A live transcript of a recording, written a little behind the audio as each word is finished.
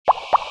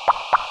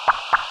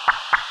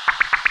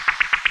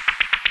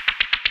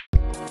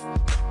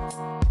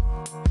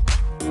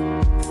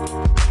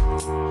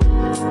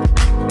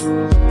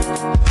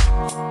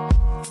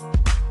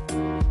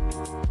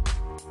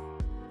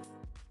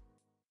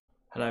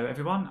Hello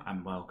everyone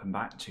and welcome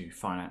back to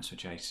Finance for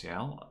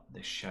JCL.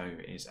 This show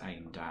is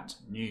aimed at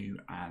new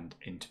and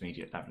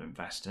intermediate level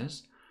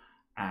investors,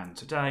 and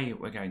today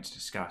we're going to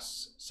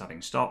discuss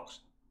selling stocks,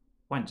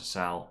 when to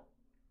sell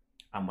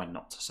and when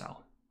not to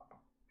sell.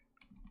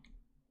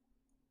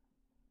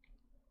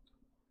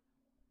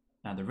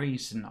 Now the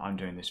reason I'm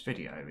doing this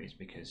video is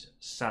because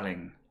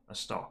selling a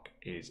stock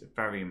is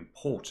very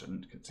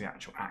important. It's the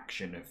actual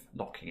action of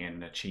locking in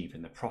and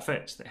achieving the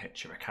profits that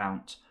hit your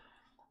account.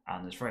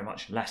 And there's very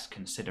much less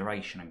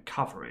consideration and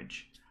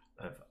coverage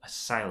of a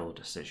sale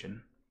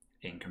decision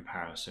in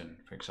comparison,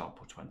 for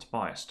example, to when to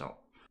buy a stock.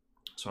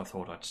 So I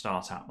thought I'd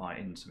start out my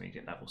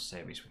intermediate level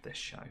series with this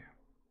show.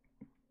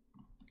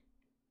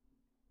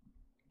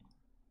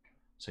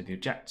 So the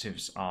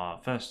objectives are,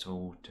 first of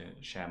all, to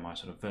share my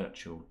sort of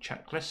virtual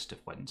checklist of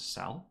when to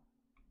sell.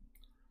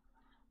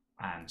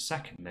 And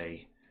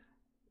secondly,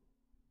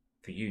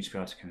 for you to be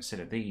able to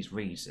consider these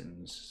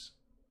reasons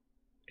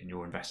in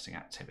your investing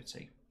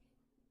activity.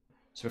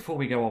 So before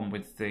we go on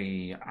with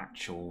the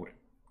actual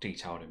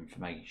detailed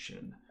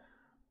information,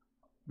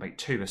 make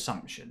two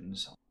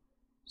assumptions.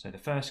 So the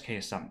first key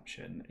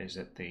assumption is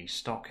that the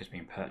stock has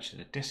been purchased at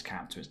a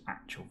discount to its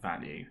actual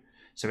value.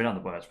 So in other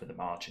words, with a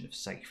margin of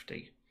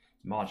safety.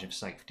 The margin of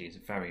safety is a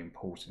very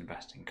important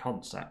investing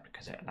concept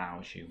because it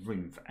allows you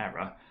room for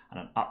error and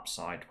an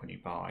upside when you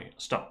buy a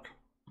stock.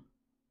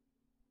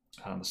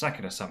 And the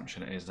second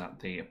assumption is that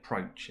the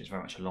approach is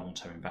very much a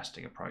long-term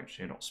investing approach.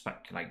 You're not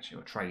speculating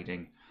or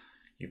trading.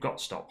 You've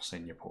got stocks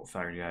in your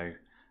portfolio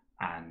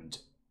and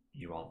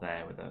you are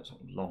there with a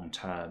sort of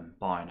long-term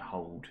buy and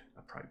hold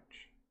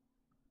approach.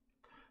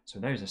 So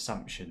those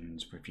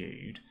assumptions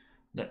reviewed,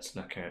 let's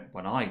look at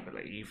when I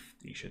believe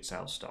that you should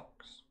sell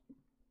stocks.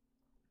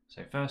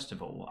 So first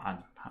of all,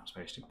 and perhaps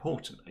most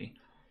importantly,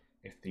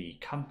 if the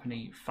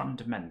company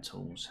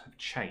fundamentals have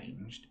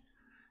changed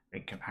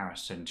in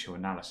comparison to your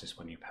analysis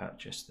when you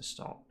purchased the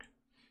stock.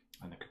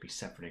 And there could be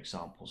several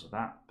examples of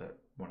that, but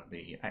one of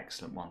the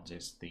excellent ones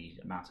is the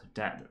amount of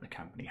debt that the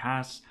company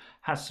has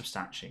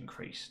substantially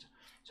increased.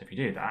 So if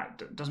you do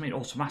that, it doesn't mean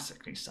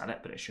automatically sell it,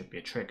 but it should be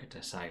a trigger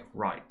to say,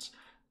 right,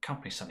 the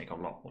company's suddenly got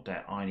a lot more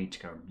debt. I need to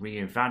go and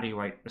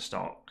reevaluate the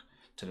stock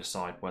to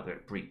decide whether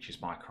it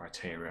breaches my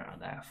criteria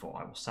and therefore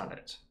I will sell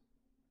it.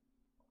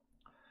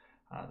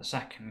 The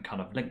second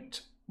kind of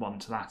linked one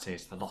to that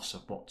is the loss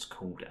of what's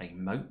called a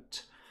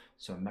moat.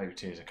 So a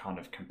moat is a kind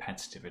of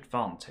competitive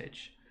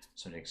advantage.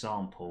 So an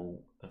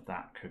example of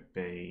that could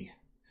be,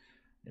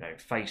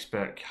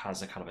 Facebook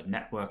has a kind of a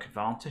network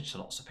advantage, so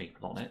lots of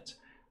people on it,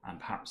 and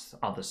perhaps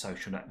other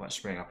social networks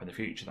spring up in the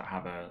future that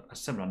have a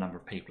similar number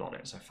of people on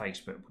it. So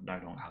Facebook would no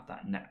longer have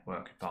that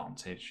network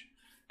advantage.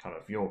 Kind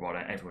of you're on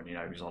it, everyone you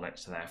know is on it,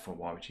 so therefore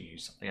why would you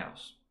use something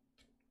else?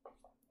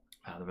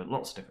 There are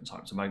lots of different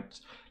types of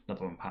moats.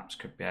 Another one perhaps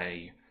could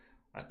be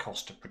a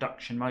cost of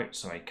production moat,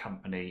 so a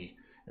company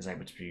is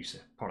able to produce a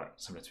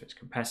product similar to its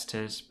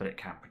competitors, but it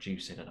can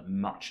produce it at a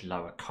much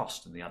lower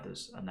cost than the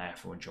others and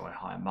therefore enjoy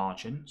higher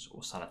margins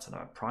or sell at a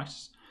lower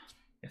price.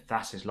 If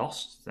that is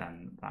lost,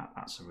 then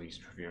that's a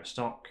reason to review a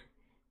stock.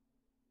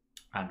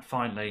 And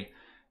finally,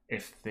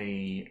 if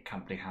the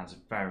company has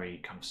a very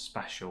kind of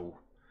special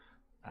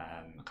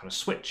kind of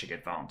switching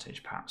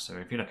advantage perhaps. So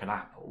if you look at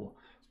Apple,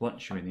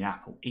 once you're in the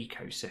Apple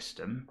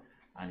ecosystem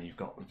and you've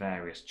got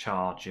various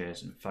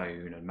chargers and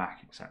phone and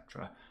Mac,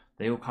 etc.,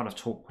 they all kind of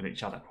talk with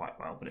each other quite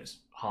well, but it's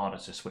harder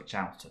to switch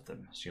out of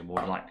them, so you're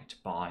more likely to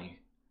buy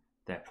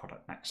their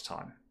product next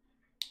time.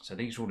 So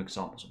these are all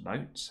examples of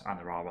moats, and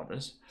there are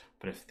others,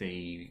 but if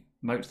the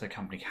moat the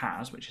company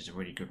has, which is a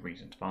really good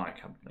reason to buy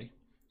a company,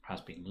 has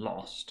been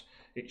lost,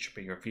 it should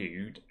be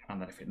reviewed, and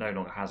then if it no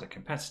longer has a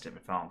competitive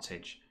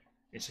advantage,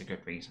 it's a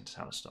good reason to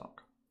sell a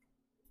stock.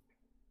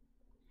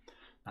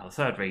 Now the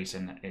third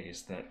reason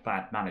is that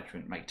bad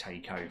management may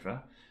take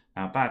over.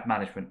 Now bad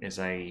management is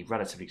a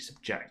relatively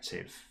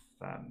subjective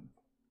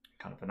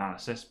kind of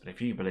analysis, but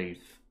if you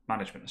believe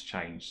management has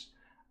changed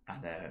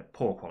and they're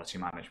poor quality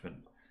management,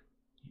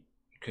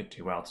 you could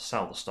do well to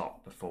sell the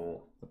stock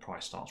before the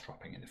price starts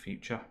dropping in the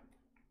future.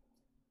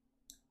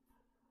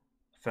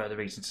 A further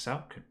reason to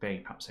sell could be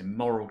perhaps a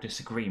moral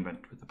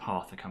disagreement with the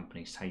path the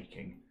company's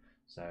taking.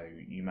 So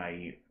you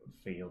may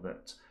feel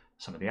that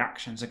some of the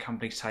actions a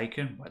company's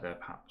taken, whether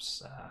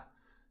perhaps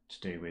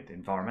to do with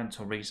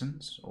environmental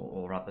reasons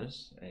or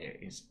others,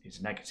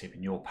 is negative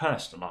in your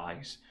personal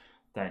eyes,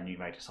 then you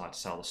may decide to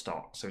sell the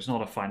stock. So it's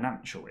not a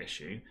financial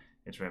issue,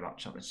 it's very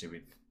much something to do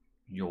with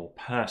your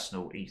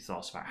personal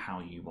ethos about how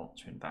you want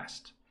to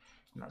invest.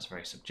 And that's a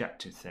very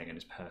subjective thing and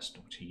is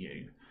personal to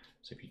you.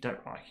 So if you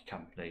don't like a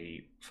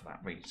company for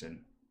that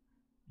reason,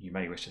 you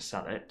may wish to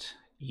sell it,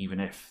 even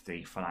if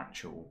the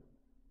financial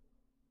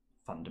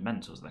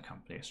fundamentals of the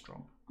company are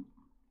strong.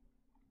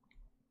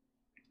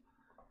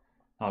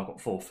 Now I've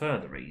got four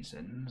further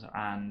reasons,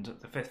 and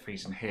the fifth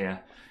reason here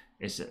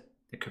is that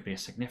there could be a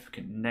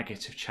significant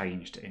negative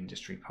change to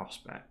industry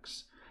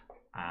prospects.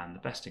 And the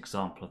best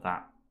example of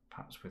that,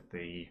 perhaps with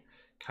the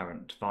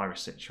current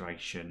virus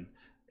situation,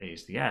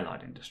 is the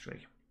airline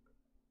industry.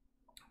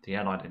 The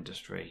airline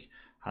industry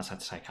has had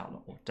to take out a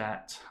lot more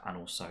debt, and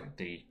also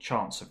the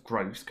chance of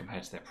growth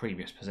compared to their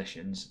previous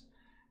positions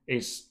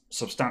is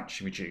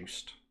substantially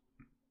reduced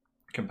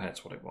compared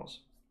to what it was.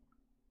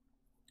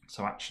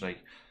 So actually,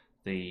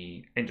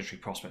 the industry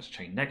prospects have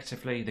changed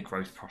negatively. The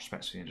growth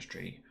prospects for the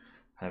industry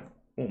have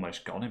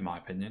almost gone, in my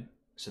opinion.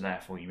 So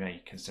therefore, you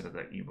may consider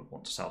that you would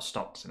want to sell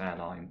stocks in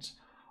airlines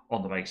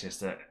on the basis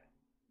that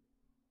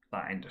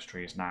that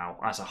industry is now,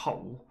 as a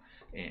whole,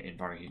 in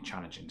very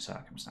challenging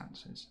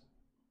circumstances.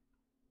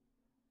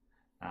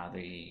 Now,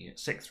 the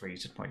sixth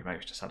reason why you may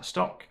wish to sell a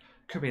stock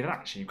could be that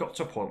actually you've got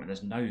to a point where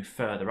there's no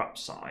further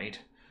upside,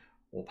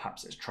 or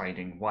perhaps it's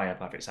trading way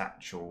above its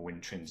actual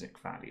intrinsic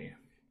value.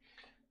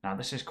 Now,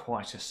 this is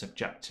quite a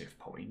subjective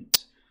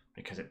point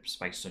because it's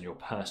based on your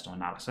personal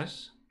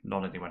analysis,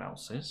 not anyone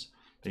else's.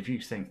 But if you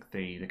think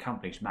the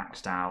company's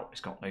maxed out,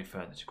 it's got no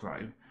further to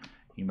grow,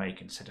 you may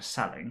consider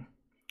selling,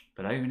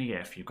 but only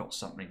if you've got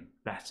something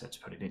better to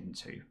put it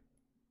into.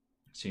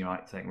 So you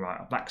might think, right,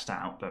 I've maxed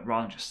out, but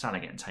rather than just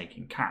selling it and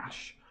taking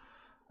cash,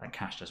 and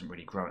cash doesn't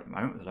really grow at the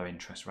moment with a low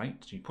interest rate,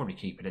 so you'd probably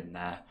keep it in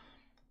there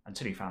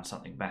until you found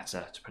something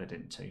better to put it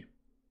into.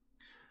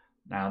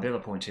 Now, the other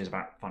point is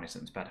about finding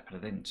something better to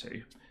put it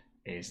into,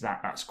 is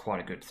that that's quite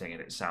a good thing in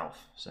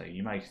itself. So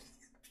you may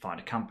find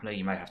a company,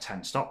 you may have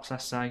 10 stocks,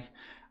 let's say,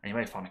 and you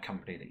may find a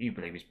company that you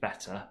believe is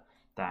better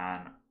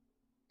than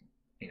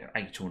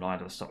 8 or 9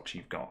 of the stocks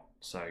you've got.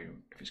 So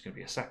if it's going to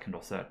be a second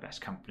or third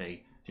best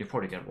company, you're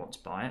probably going to want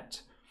to buy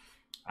it.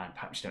 And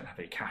perhaps you don't have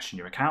any cash in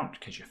your account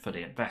because you're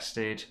fully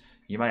invested.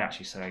 You may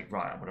actually say,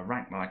 right, I'm going to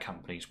rank my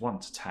companies 1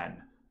 to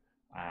 10,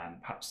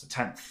 and perhaps the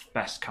 10th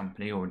best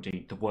company, or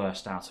indeed the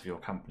worst out of your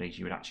companies,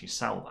 you would actually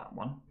sell that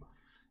one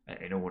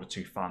in order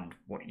to fund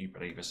what you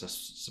believe is a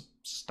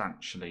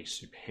substantially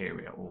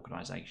superior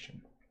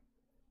organisation.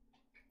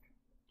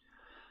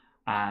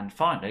 And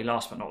finally,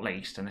 last but not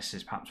least, and this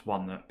is perhaps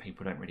one that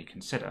people don't really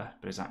consider,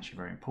 but is actually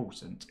very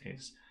important,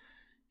 is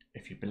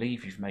if you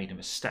believe you've made a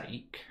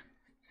mistake,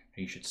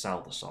 you should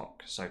sell the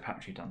stock. So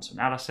perhaps you've done some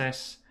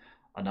analysis,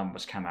 a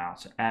numbers come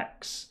out at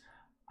X,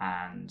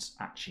 and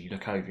actually you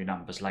look over your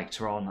numbers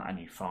later on and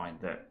you find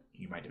that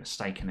you made a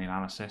mistake in the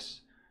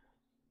analysis.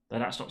 Then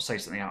that's not to say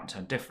something out and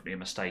turned differently, a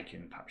mistake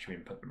in perhaps you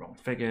input the wrong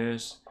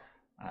figures,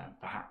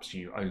 perhaps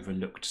you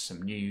overlooked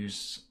some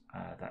news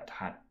that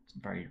had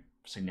very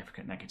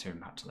significant negative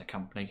impact on the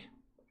company.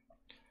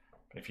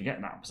 But if you get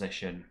in that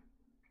position,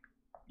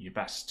 you're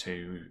best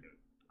to,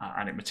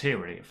 and it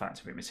materially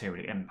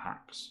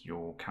impacts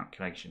your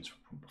calculations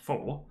from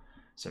before.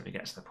 So if it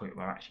gets to the point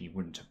where actually you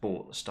wouldn't have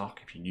bought the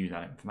stock if you knew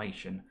that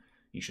information,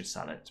 you should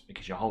sell it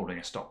because you're holding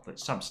a stock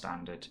that's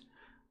substandard,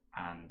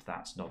 and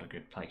that's not a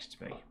good place to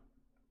be.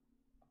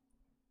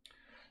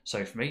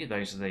 So for me,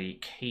 those are the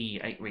key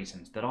 8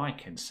 reasons that I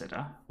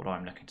consider when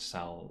I'm looking to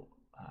sell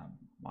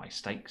my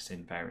stakes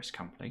in various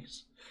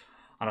companies.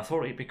 And I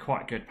thought it'd be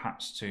quite good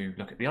perhaps to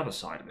look at the other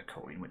side of the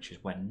coin, which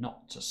is when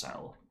not to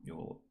sell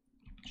your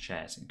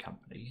shares in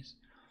companies.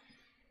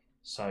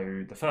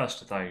 So the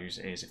first of those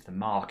is if the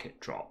market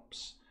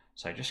drops.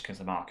 So just because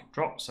the market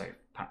drops, so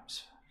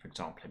perhaps, for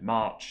example, in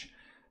March,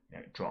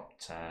 it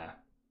dropped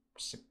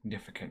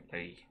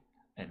significantly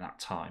in that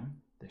time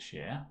this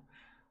year,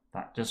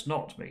 that does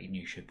not mean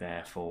you should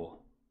therefore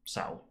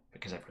sell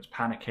because everyone's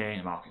panicking,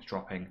 the market's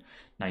dropping.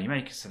 Now you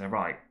may consider,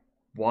 right,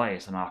 why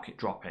is the market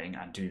dropping,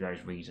 and do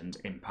those reasons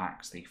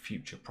impact the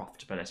future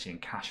profitability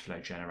and cash flow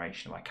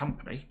generation of my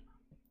company?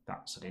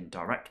 That's an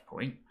indirect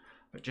point,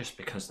 but just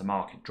because the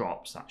market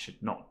drops, that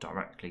should not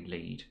directly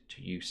lead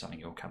to you selling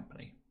your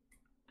company.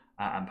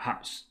 And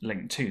perhaps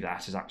linked to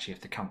that is actually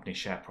if the company's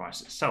share price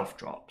itself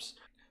drops.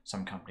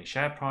 Some company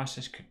share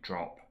prices could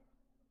drop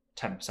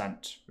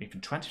 10%,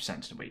 even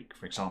 20% in a week.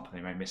 For example,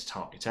 they may miss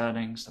target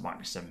earnings, there might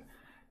be some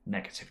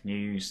negative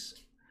news,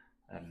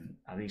 and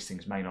these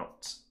things may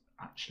not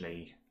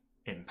actually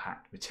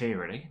impact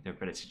materially their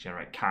ability to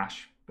generate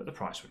cash, but the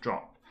price would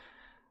drop.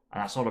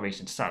 And that's not a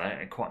reason to sell it,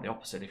 and quite the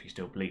opposite. If you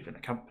still believe in the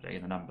company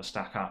and the numbers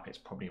stack up, it's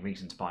probably a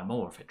reason to buy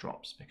more if it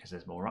drops because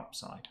there's more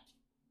upside.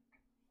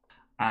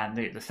 And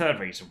the third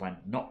reason when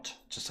not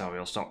to sell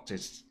your stocks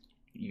is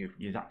you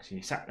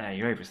actually sat there,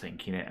 you're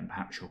overthinking it, and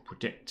perhaps you're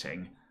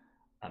predicting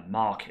a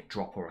market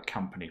drop or a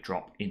company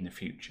drop in the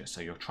future.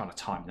 So you're trying to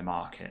time the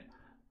market.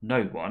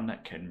 No one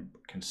can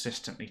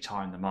consistently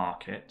time the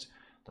market,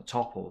 the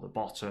top or the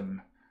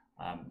bottom,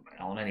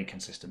 on any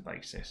consistent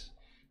basis.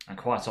 And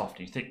quite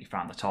often you think you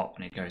found the top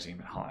and it goes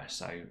even higher,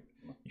 so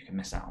you can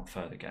miss out on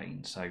further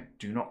gains. So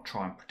do not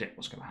try and predict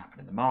what's going to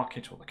happen in the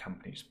market or the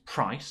company's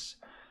price.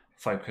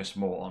 Focus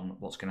more on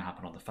what's going to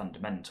happen on the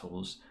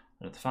fundamentals.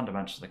 And if the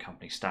fundamentals of the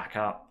company stack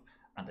up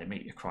and they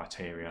meet your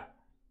criteria,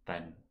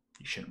 then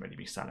you shouldn't really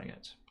be selling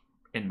it,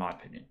 in my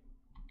opinion.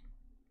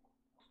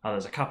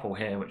 There's a couple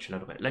here which are a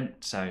little bit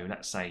linked. So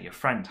let's say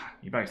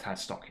you both had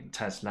stock in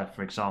Tesla,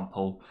 for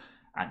example,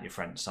 and your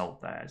friend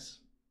sold theirs,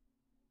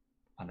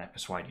 and they're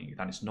persuading you,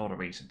 then it's not a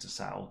reason to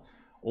sell.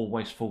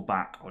 Always fall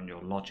back on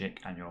your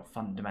logic and your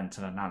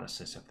fundamental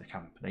analysis of the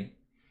company.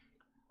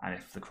 And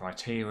if the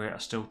criteria are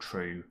still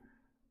true,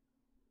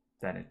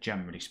 then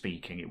generally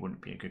speaking, it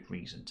wouldn't be a good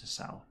reason to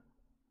sell.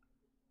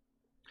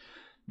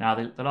 Now,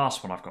 the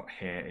last one I've got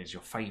here is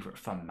your favourite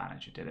fund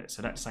manager did it.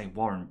 So let's say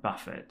Warren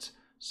Buffett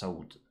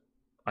owned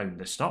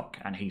the stock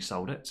and he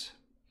sold it.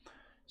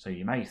 So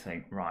you may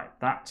think, right,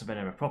 that's a bit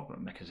of a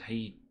problem because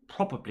he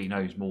probably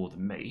knows more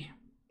than me.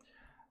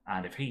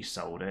 And if he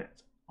sold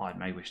it, I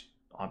may wish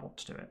I want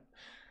to do it.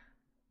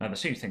 Now,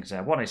 there's two things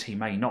there. One is he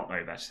may not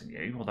know better than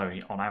you, although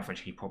on average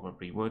he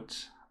probably would.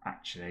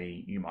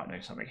 Actually, you might know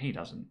something he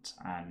doesn't.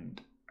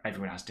 And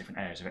everyone has different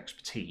areas of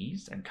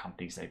expertise and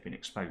companies they've been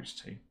exposed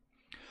to.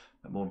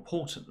 But more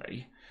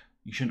importantly,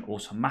 you shouldn't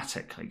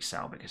automatically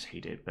sell because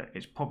he did, but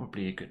it's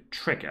probably a good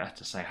trigger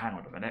to say, hang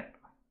on a minute,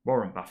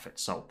 Warren Buffett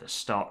sold this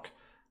stock.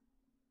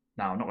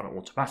 Now, I'm not going to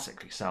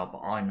automatically sell,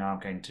 but I'm now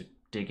going to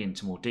dig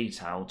into more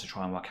detail to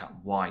try and work out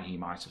why he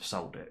might have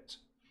sold it.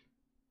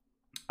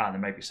 And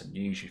there may be some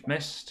news you've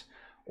missed,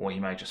 or he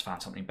may have just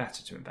found something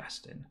better to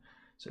invest in.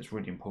 So it's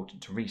really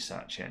important to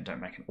research it and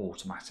don't make an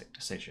automatic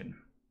decision.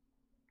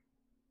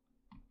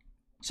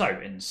 So,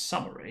 in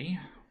summary,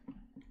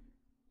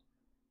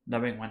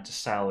 knowing when to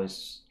sell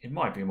it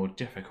might be a more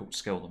difficult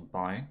skill than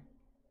buying,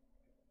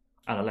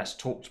 and a less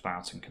talked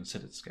about and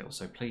considered skill.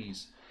 So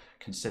please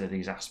consider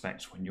these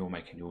aspects when you're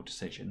making your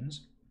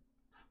decisions.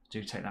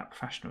 Do take that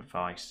professional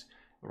advice,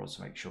 but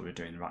also make sure you're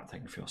doing the right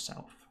thing for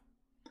yourself.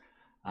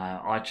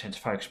 I tend to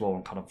focus more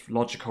on kind of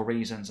logical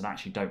reasons and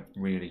actually don't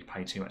really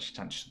pay too much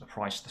attention to the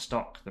price of the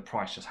stock. The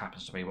price just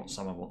happens to be what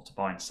someone wants to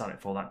buy and sell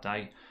it for that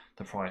day.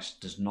 The price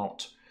does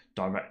not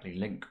directly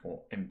link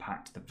or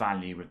impact the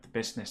value of the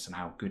business and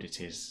how good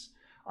it is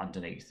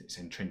underneath its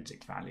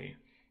intrinsic value.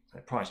 So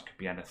the price could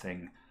be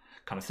anything.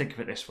 Kind of think of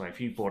it this way: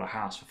 if you bought a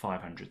house for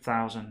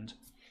 500,000,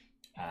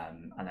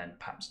 and then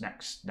perhaps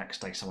next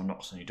day someone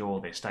knocks on your door,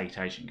 the estate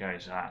agent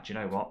goes, do you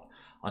know what?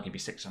 I'll give you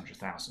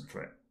 600,000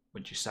 for it.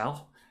 Would you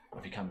sell? Or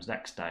if he comes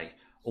next day,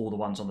 all the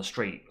ones on the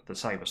street that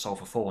say were sold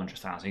for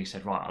 400,000, he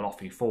said, right, I'll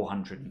offer you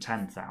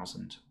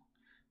 410,000.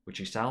 Would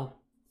you sell?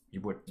 You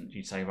wouldn't.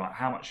 You'd say, right,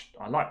 how much?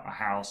 I like my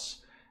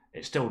house.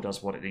 It still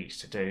does what it needs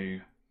to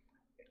do.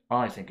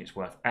 I think it's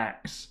worth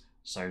X.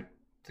 So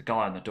the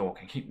guy on the door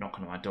can keep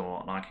knocking on my door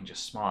and I can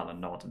just smile and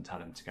nod and tell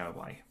him to go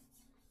away.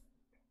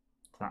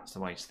 That's the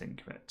way to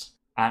think of it.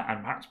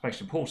 And perhaps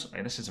most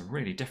importantly, this is a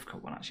really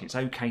difficult one actually. It's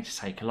okay to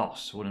take a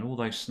loss. Well, in all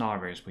those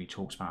scenarios we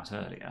talked about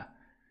earlier,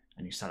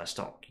 and you sell a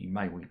stock, you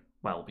may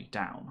well be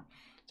down.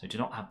 So do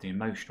not have the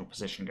emotional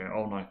position going,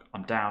 oh no,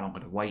 I'm down, I'm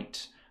going to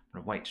wait. I'm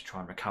going to wait to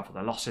try and recover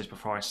the losses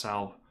before I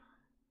sell.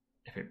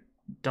 If it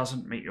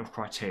doesn't meet your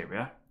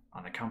criteria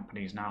and the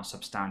company is now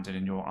substandard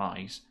in your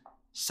eyes,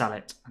 sell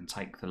it and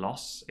take the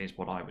loss is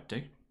what I would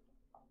do.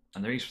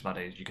 And the reason for that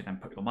is you can then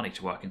put your money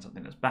to work in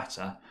something that's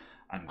better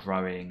and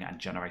growing and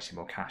generating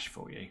more cash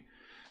for you.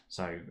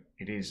 So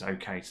it is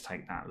okay to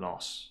take that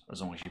loss as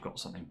long as you've got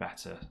something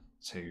better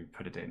to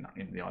put it in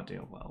the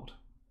ideal world.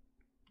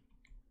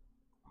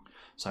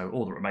 So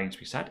all that remains to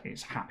be said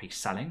is happy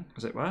selling,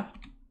 as it were.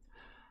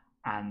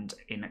 And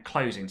in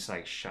closing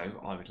today's show,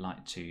 I would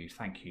like to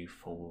thank you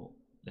for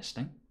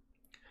listening.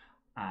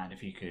 And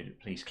if you could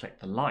please click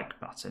the like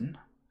button,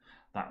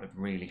 that would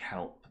really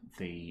help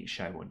the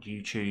show on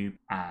YouTube.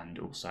 And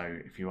also,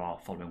 if you are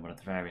following one of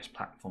the various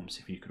platforms,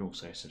 if you could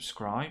also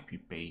subscribe,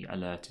 you'd be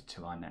alerted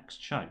to our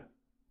next show.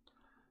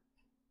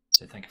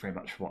 So thank you very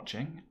much for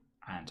watching,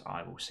 and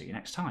I will see you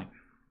next time.